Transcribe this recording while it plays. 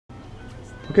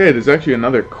Okay, there's actually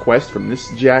another quest from this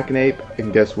jackknape,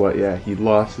 and guess what? Yeah, he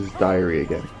lost his diary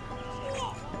again.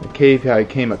 The cave I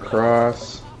came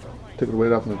across took the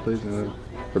weight off my place in a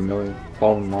familiar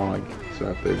fallen log, so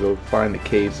I have to go find the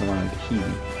cave somewhere on the key.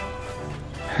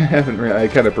 I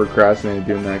kind of procrastinated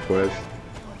doing that quest.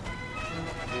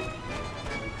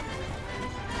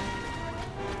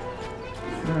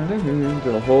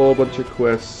 Did a whole bunch of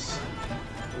quests.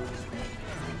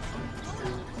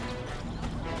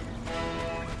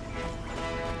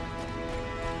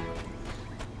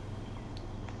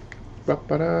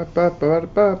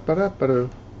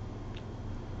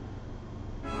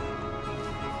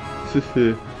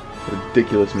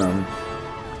 Ridiculous mountain.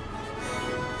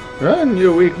 Run,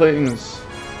 you weaklings!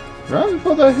 Run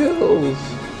for the hills!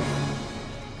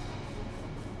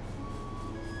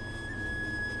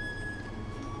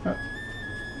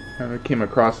 I came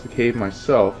across the cave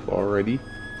myself already.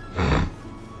 I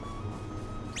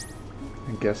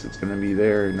guess it's gonna be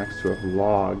there next to a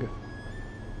log.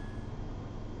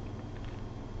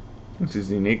 Which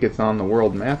is unique, it's on the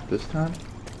world map this time.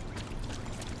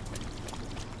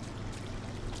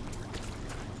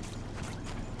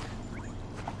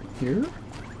 Here?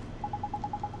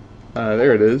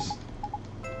 There it is.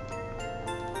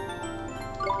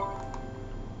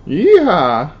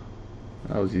 Yeehaw!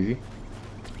 That was easy.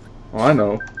 Oh, I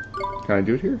know. Can I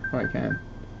do it here? Oh, I can.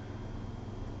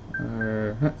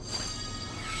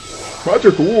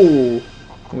 Magic! Ooh!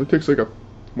 Only takes like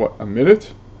what, a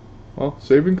minute? Well,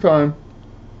 saving time.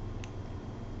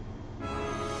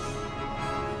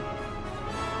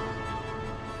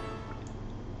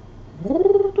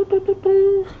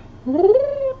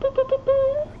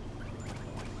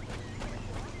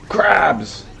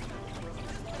 Crabs!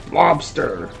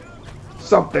 Lobster!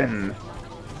 Something!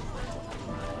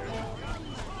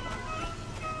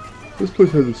 This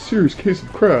place has a serious case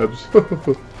of crabs.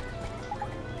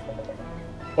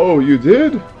 Oh, you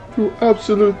did? You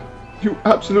absolute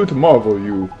marvel,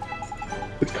 you.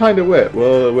 It's kinda wet.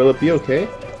 Well, will it be okay?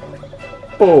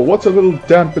 Oh, what's a little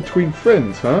damp between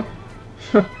friends, huh?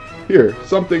 Here,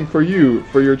 something for you,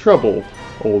 for your trouble,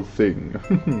 old thing.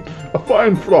 A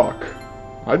fine frock.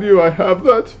 How do I have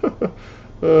that?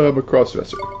 I'm a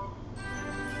cross-dresser.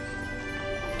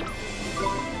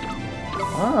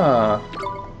 Ah.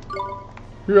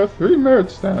 You have 3 merit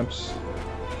stamps.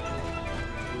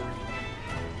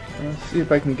 Let's see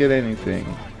if I can get anything.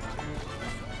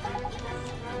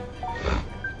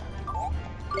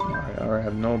 Alright, I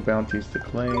have no bounties to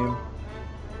claim.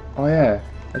 Oh yeah,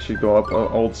 I should go up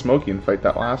Old Smoky and fight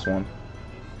that last one.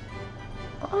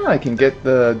 Ah, I can get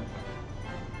the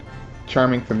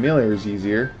Charming Familiars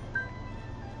easier.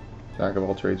 Jack of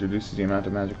all trades reduces the amount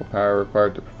of magical power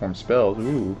required to perform spells.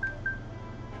 Ooh.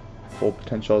 Full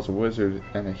potential as a wizard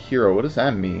and a hero. What does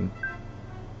that mean?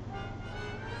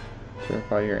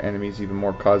 Terrify your enemies even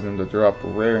more, causing them to drop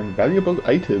rare and valuable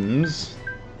items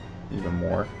even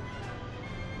more.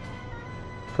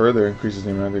 Further increases the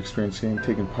amount of experience gained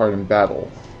taking part in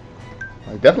battle.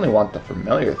 I definitely want the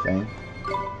familiar thing.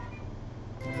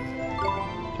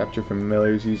 Capture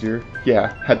familiars easier.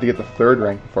 Yeah, had to get the 3rd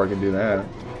rank before I could do that.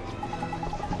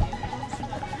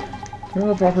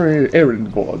 Proper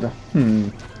errand board.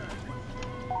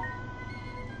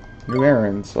 New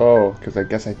errands. Oh, because I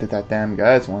guess I did that damn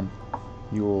guy's one.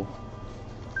 Yule.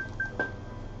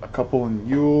 A couple in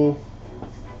Yule.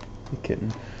 You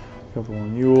kidding? A couple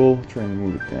in Yule. Trying to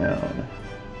move it down.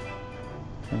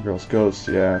 And Girl's Ghost.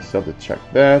 Yeah, still have to check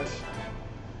that.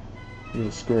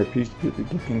 Little square piece to be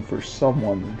looking for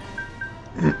someone.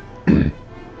 Showing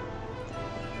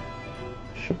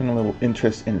a little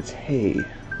interest in its hay.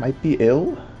 Might be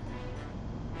ill?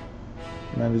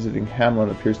 Man visiting Hamlin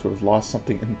appears to have lost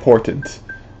something important.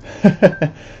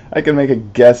 I can make a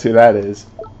guess who that is.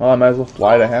 Well, I might as well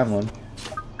fly to Hamlin.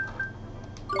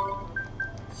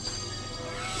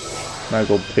 Might as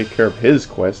well take care of his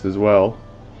quest as well.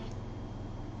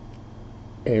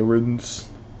 Errands.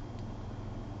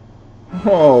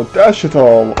 Oh, dash it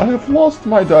all! I have lost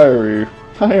my diary.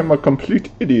 I am a complete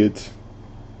idiot.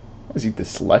 Is he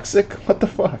dyslexic? What the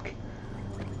fuck?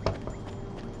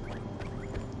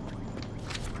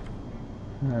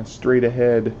 Straight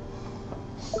ahead.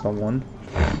 Someone.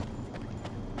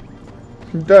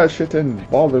 Dash it and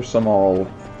bothersome all.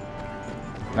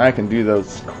 I can do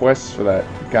those quests for that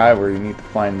guy where you need to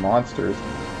find monsters.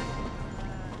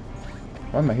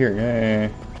 Why am I here?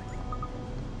 Yay.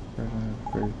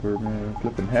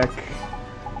 Flippin' heck.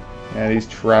 Yeah, these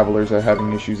travelers are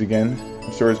having issues again.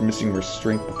 Sora's missing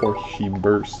restraint before she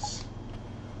bursts.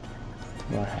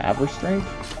 Do I have restraint?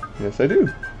 Yes, I do.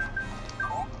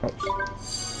 Oops.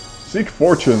 Seek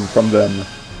fortune from them.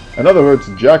 In other words,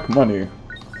 jack money.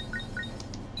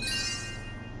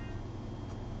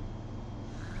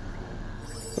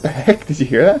 What the heck? Did you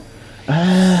hear that?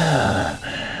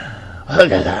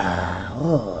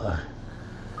 Oh.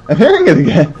 I'm hearing it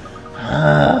again.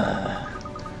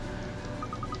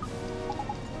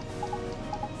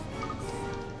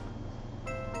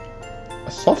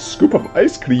 A soft scoop of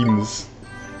ice creams.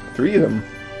 3 of them.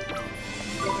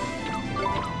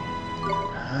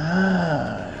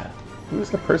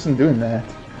 Who's the person doing that?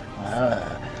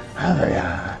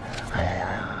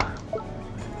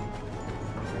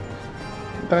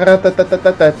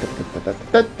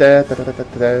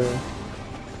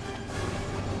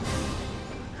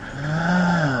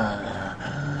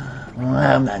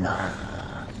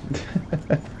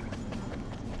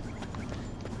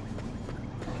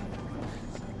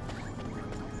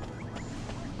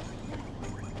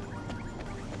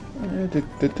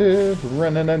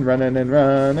 Running and running and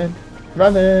running,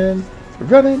 running,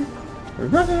 running,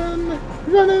 running,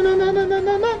 running.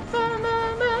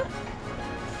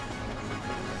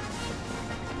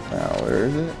 Now, where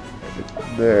is it?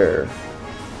 It's there.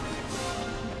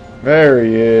 There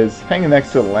he is, hanging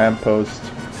next to a lamppost.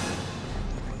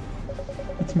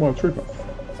 It's more tricky.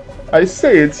 I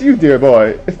say, it's you, dear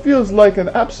boy. It feels like an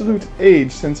absolute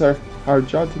age since our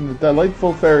jaunt in the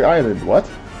delightful fairy island. What?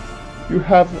 You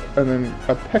have an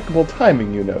impeccable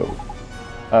timing, you know.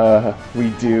 We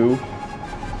do.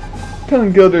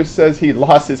 Cousin Gilder says he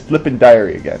lost his flippin'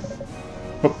 diary again.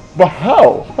 But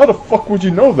how? How the fuck would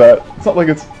you know that? It's not like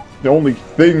it's the only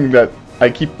thing that I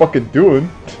keep fucking doing.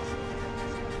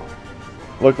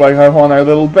 Look like I won our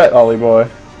little bet, Ollie boy.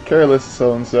 Careless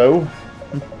so-and-so.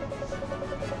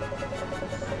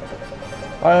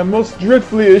 I am most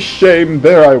dreadfully ashamed.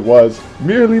 There I was.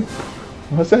 Merely...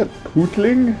 Was that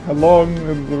pootling along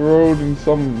the road and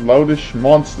some loutish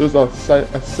monsters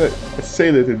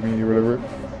assailed me or whatever.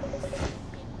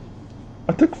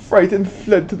 I took fright and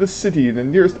fled to the city, the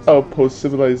nearest outpost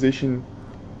civilization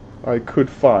I could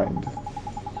find.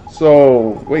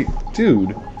 So, wait,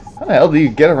 dude, how the hell do you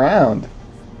get around?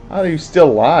 How are you still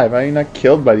alive? How are you not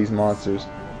killed by these monsters?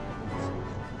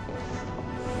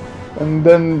 And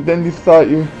then you thought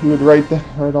you would write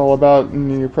all about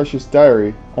in your precious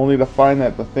diary, only to find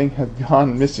that the thing had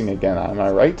gone missing again, am I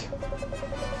right?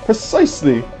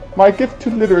 Precisely! My gift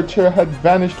to literature had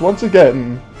vanished once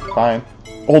again. Fine.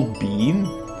 Old bean?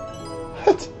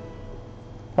 What?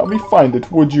 Help me find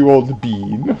it, would you, old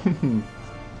bean?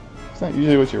 It's not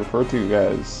usually what you refer to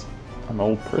as an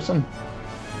old person.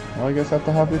 Well, I guess I have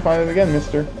to help you find it again,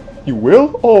 mister. You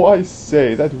will? Oh, I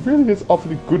say, that really is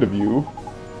awfully good of you.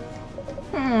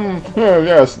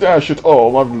 Yes, dash it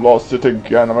all, I've lost it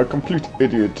again, I'm a complete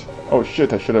idiot. Oh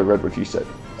shit, I should have read what he said.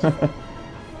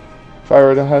 If I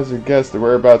were to hazard guess the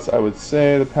whereabouts, I would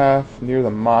say the path near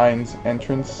the mine's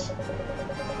entrance.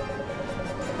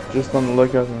 Just on the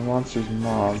lookout for the monster's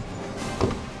mom.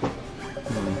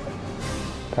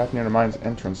 Path near the mine's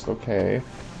entrance, okay.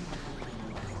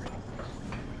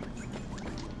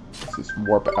 Let's just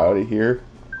warp out of here.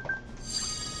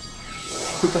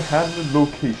 To the hazard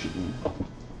location.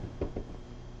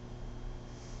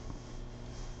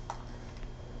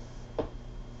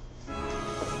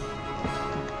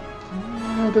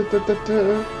 Okay,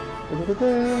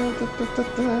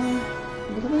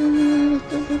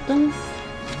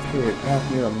 path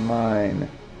near a mine.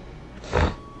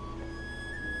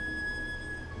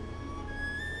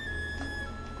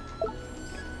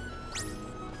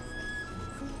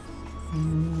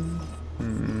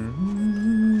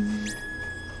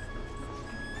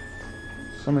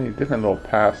 So many different little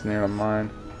paths near a mine.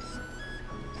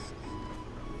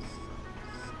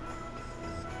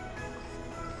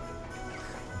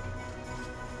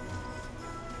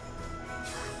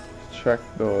 Check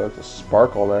though, there's a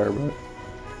sparkle there, but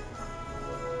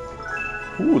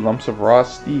ooh, lumps of raw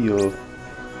steel.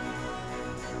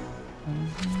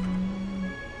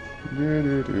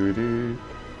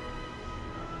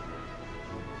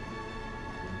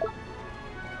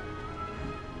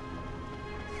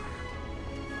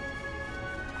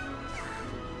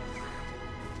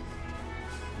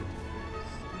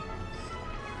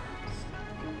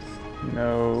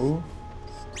 No.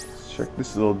 Let's check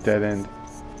this little dead end.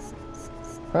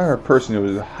 If I were a person who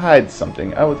would hide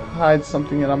something, I would hide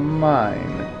something in a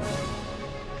mine.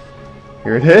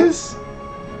 Here it is?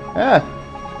 Ah.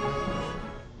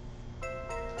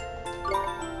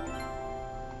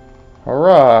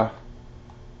 Hurrah!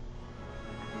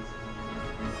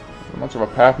 Not much of a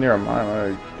path near a mine.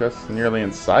 I guess nearly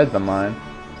inside the mine.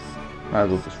 Might as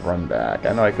well just run back.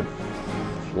 I know I could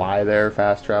fly there,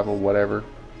 fast travel, whatever.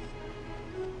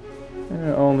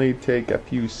 It'll only take a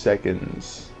few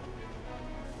seconds.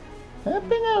 Up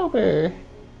and over.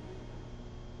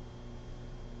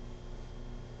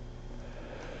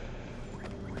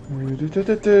 Isn't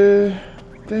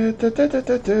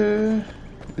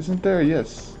there?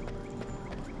 Yes.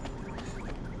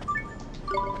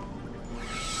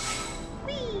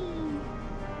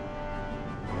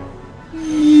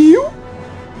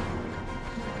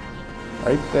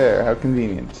 Right there. How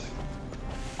convenient.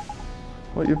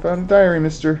 What, you found a diary,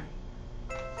 mister?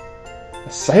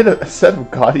 A set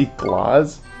of gaudy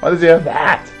claws? Why does he have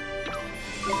that?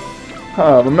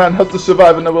 Huh, the man has to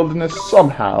survive in the wilderness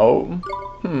somehow.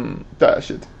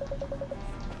 Dash it.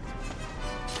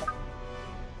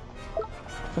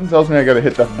 Something tells me I gotta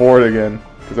hit that board again,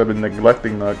 because I've been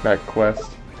neglecting that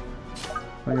quest.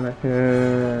 I'm gonna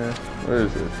hit... Where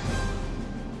is it?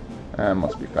 It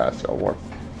must be faster. I'll warp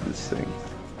this thing.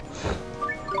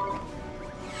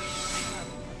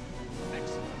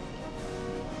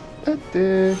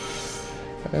 Okay.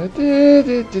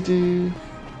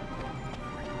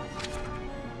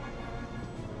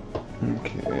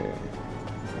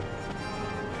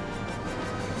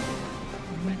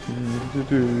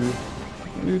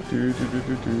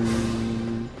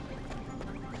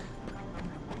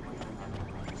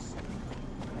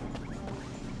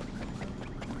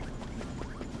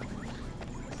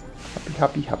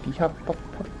 Happy, happy, hop, hop,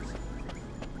 hop.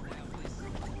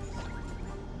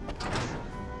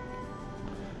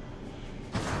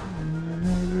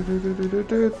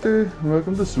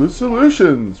 Welcome to Smooth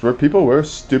Solutions, where people wear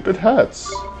stupid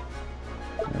hats.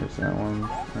 There's that one.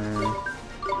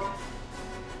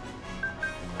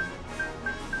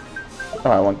 Oh,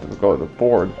 I want to go to the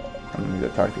board. I need to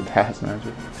talk to the task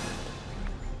manager.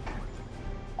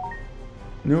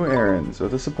 New errands.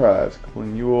 What a surprise.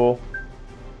 Coupling Yule.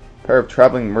 A pair of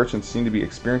traveling merchants seem to be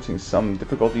experiencing some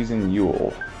difficulties in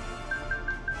Yule.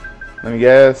 Let me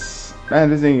guess. Man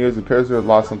visiting you appears to have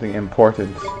lost something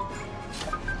important.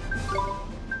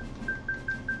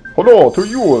 Hello to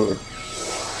Yule.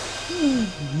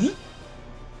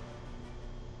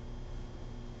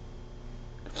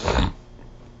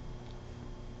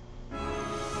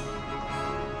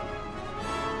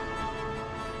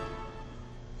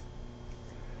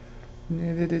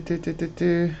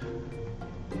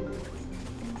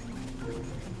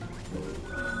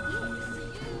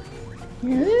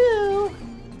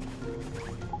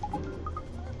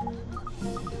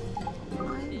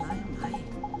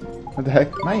 What the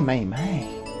heck? My.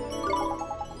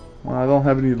 Well, I don't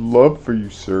have any love for you,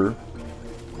 sir.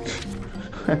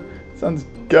 Sounds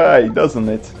gay, doesn't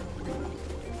it?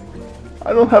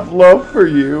 I don't have love for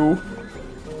you.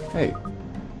 Hey.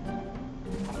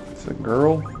 It's a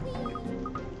girl.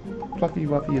 Fluffy,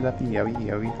 wuffy, luffy, yowie,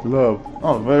 yowie. Love.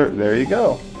 Oh, there you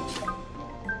go.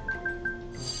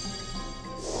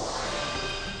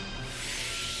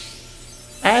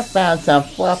 I found some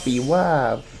fluffy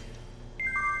love.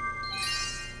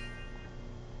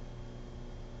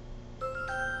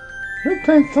 Here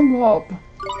takes some love.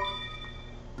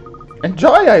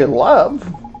 Enjoy your love.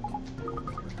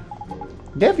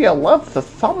 Give your love to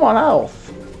someone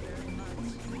else.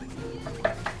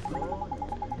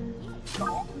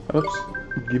 Oops.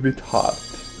 Give it hot.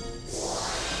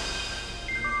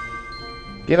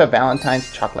 Give a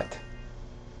Valentine's chocolate.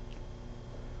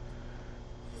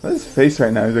 What's his face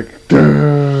right now? He's like,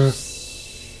 duh.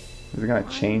 Is it gonna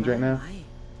change right now?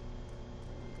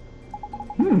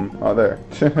 Oh, there.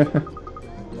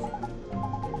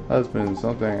 Husband,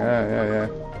 something. Yeah.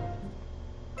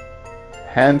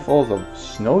 Handfuls of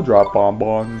snowdrop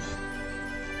bonbons.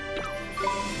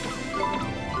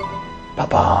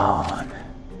 Bonbon.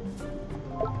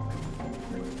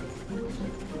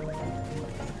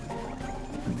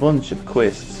 Bunch of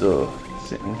quests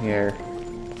sitting here.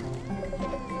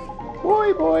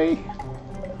 Boy.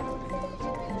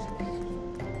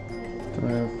 I'm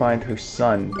gonna find her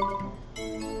son.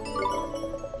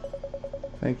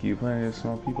 Thank you, plenty of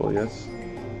small people, yes.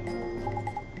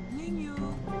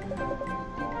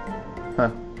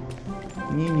 Huh.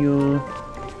 Nino.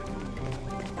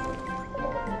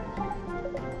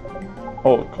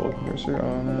 Oh, cold mercer.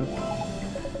 Oh no.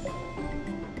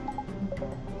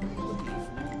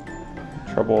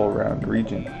 Trouble around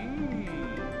region.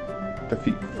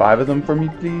 Defeat 5 of them for me,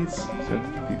 please. So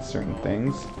defeat certain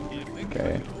things.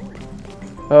 Okay.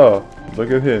 Oh, look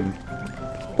at him.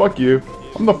 Fuck you.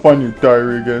 I'm gonna find your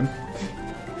diary again.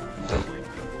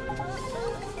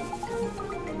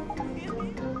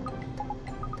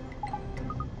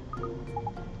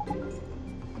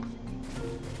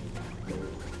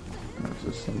 There's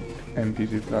just some NPC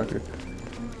to talk to.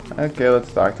 Okay,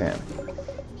 let's talk to him.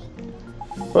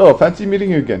 Well, fancy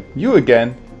meeting you again. You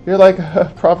again? You're like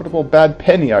a profitable bad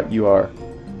penny you are.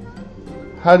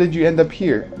 How did you end up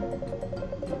here?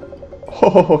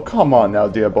 Oh, come on now,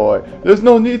 dear boy. There's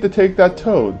no need to take that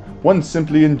toad. One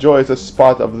simply enjoys a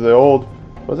spot of the old...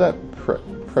 What's that?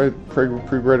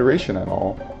 Preparation and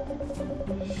all.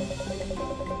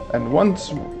 And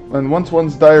once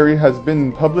one's diary has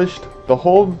been published, the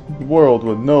whole world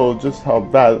will know just how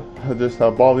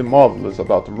bally marvelous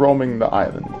about roaming the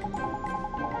island.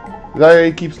 The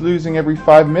diary keeps losing every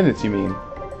 5 minutes, you mean?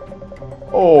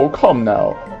 Oh, come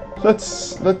now. Let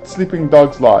sleeping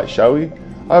dogs lie, shall we?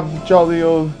 I've jolly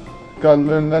old got to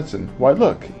learn a lesson. Why,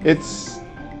 look, it's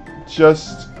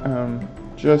just,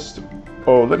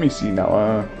 oh, let me see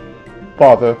now,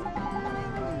 bother.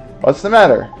 What's the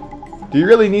matter? Do you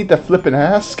really need to flip and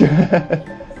ask?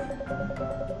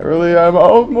 Really, I'm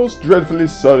almost dreadfully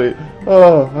sorry.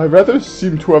 I rather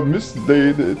seem to have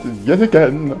mislaid it yet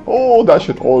again. Oh, dash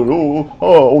it all, oh,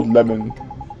 old lemon.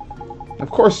 Of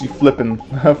course you flippin'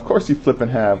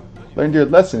 have. Learned your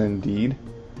lesson, indeed.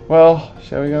 Well,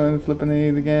 shall we go and flippin'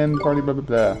 it again? Party blah blah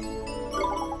blah.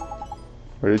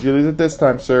 Where did you lose it this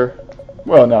time, sir?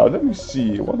 Well now, let me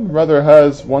see. One rather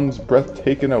has one's breath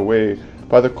taken away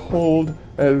by the cold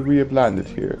we have landed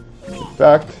here. In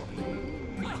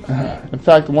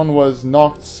fact, one was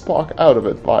knocked spock out of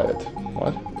it by it.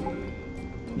 What?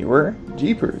 You were?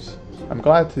 Jeepers. I'm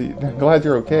glad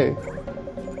you're okay.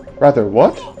 Rather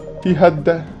what? He had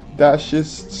the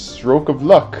dashest stroke of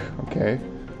luck. Okay.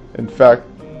 In fact,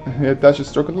 he had dashest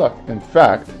stroke of luck. In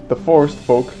fact, the forest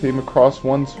folk came across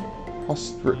one's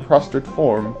prostrate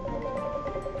form.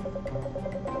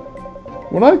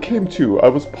 When I came to, I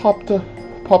was popped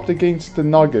against the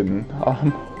noggin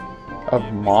of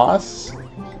moss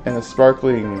and a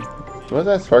sparkling, what was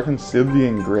that, sparkling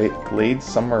Sylvian glade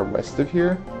somewhere west of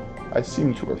here? I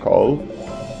seem to recall.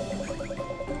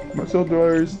 My soul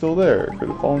diary is still there. Could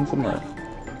have fallen somewhere.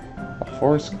 A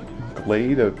forest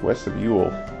glade west of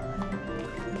Yule.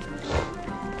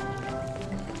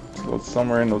 So it's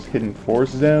somewhere in those hidden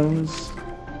forest zones.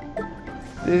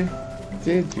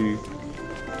 Did you?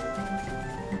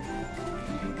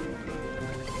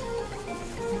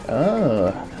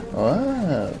 Oh,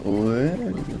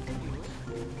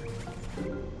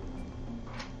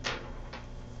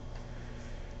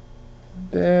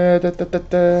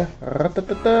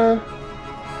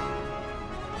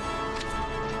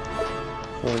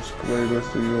 Forest glade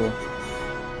west of Yule.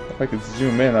 If I could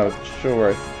zoom in, I would show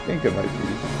where I think it might be.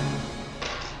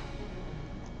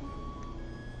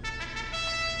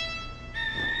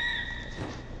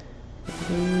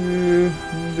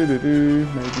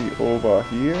 Maybe over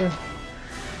here.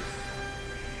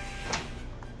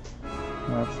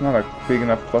 No, it's not a big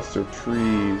enough cluster of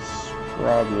trees.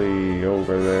 Probably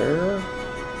over there.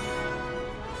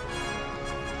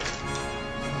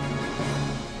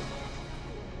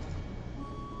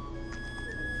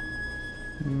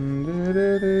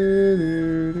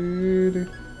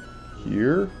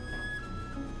 Here.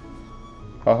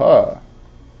 Haha.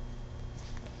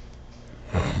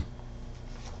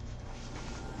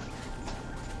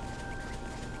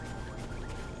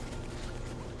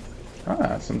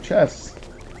 Ah, some chests.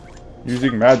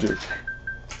 Using magic.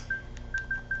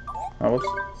 Oh,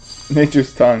 what's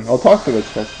nature's tongue? I'll talk to the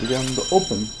chest again to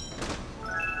open.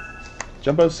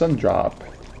 Jumbo sun drop.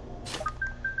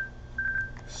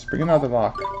 Springing out of the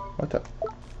lock. What the?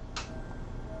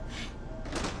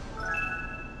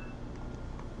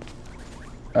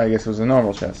 I guess it was a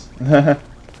normal chest. I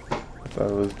thought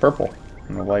it was purple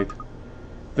in the light.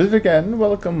 Visit again.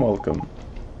 Welcome, welcome.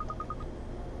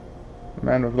 The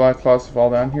man with black claws to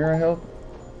fall down here, I hope.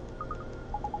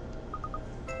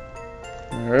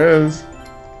 There it is.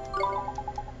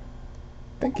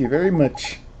 Thank you very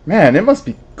much. Man, it must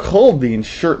be cold being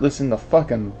shirtless in the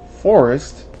fucking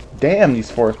forest. Damn, these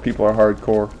forest people are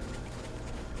hardcore.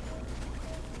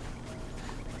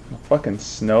 The fucking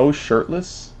snow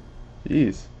shirtless?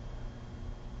 Jeez.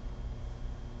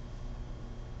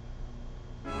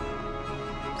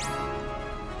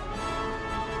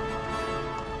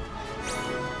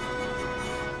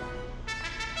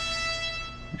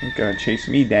 You're gonna chase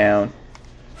me down.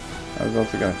 I was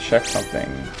also gonna check something.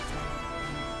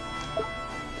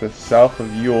 To the south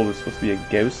of Yule, there's supposed to be a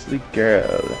ghostly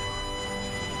girl.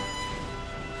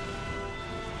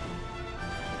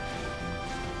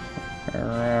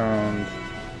 Around.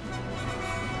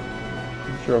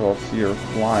 I'm sure if I'll see her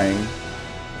flying.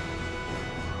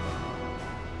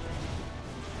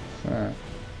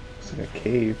 Looks like a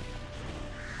cave.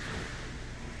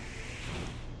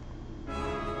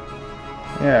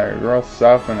 Yeah, we're all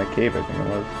south in a cave, I think it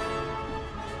was.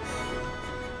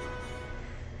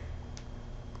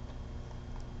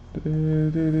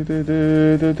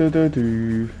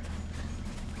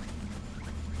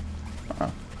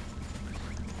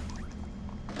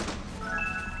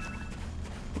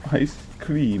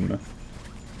 cream.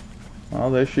 Well,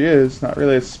 there she is. Not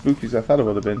really as spooky as I thought it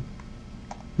would have been.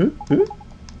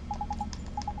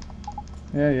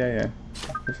 Yeah.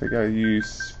 Guess I gotta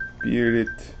use Spirit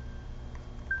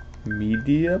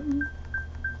Medium?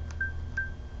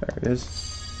 There it is.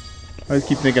 I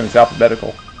keep thinking it's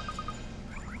alphabetical.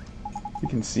 You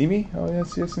can see me? Oh,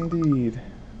 yes, indeed.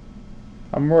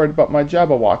 I'm worried about my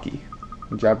Jabberwocky.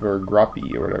 Jabba or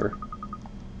Groppy or whatever.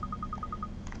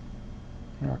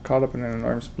 I caught up in an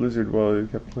enormous blizzard while he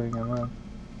kept playing alone.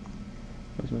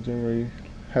 He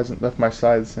hasn't left my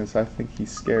side since I think he's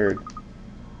scared.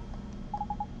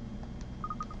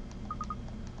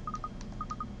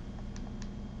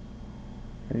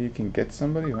 Maybe you can get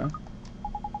somebody, huh?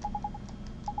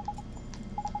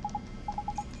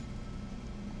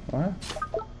 What?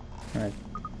 Alright.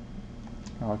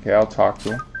 Okay, I'll talk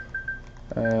to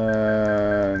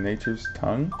him. Nature's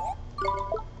tongue?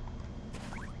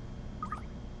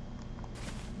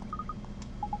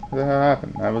 What the hell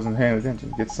happened? I wasn't paying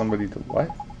attention. Get somebody to what?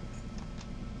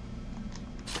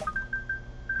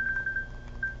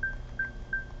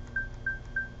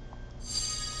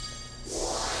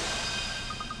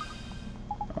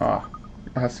 Ah,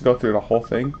 it has to go through the whole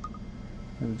thing.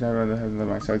 The driver that hasn't left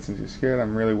my side since you're scared.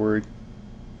 I'm really worried.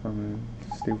 I'm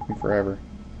gonna stay with me forever.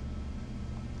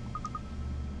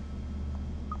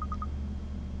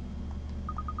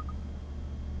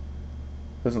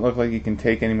 Doesn't look like you can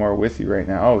take any more with you right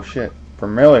now. Oh shit.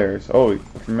 Familiars. Oh,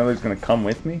 Familiar's gonna come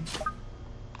with me?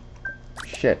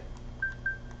 Shit.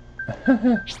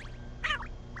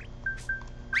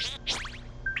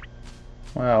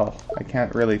 Well, I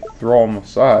can't really throw them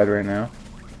aside right now.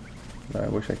 But I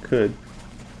wish I could.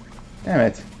 Damn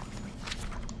it.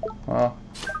 Well.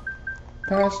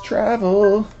 Fast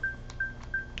travel.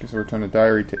 Guess I'll return the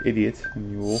diary to Idiot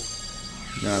and Mule.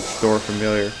 Now store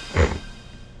Familiar.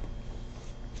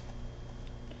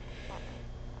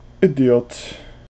 Idiot.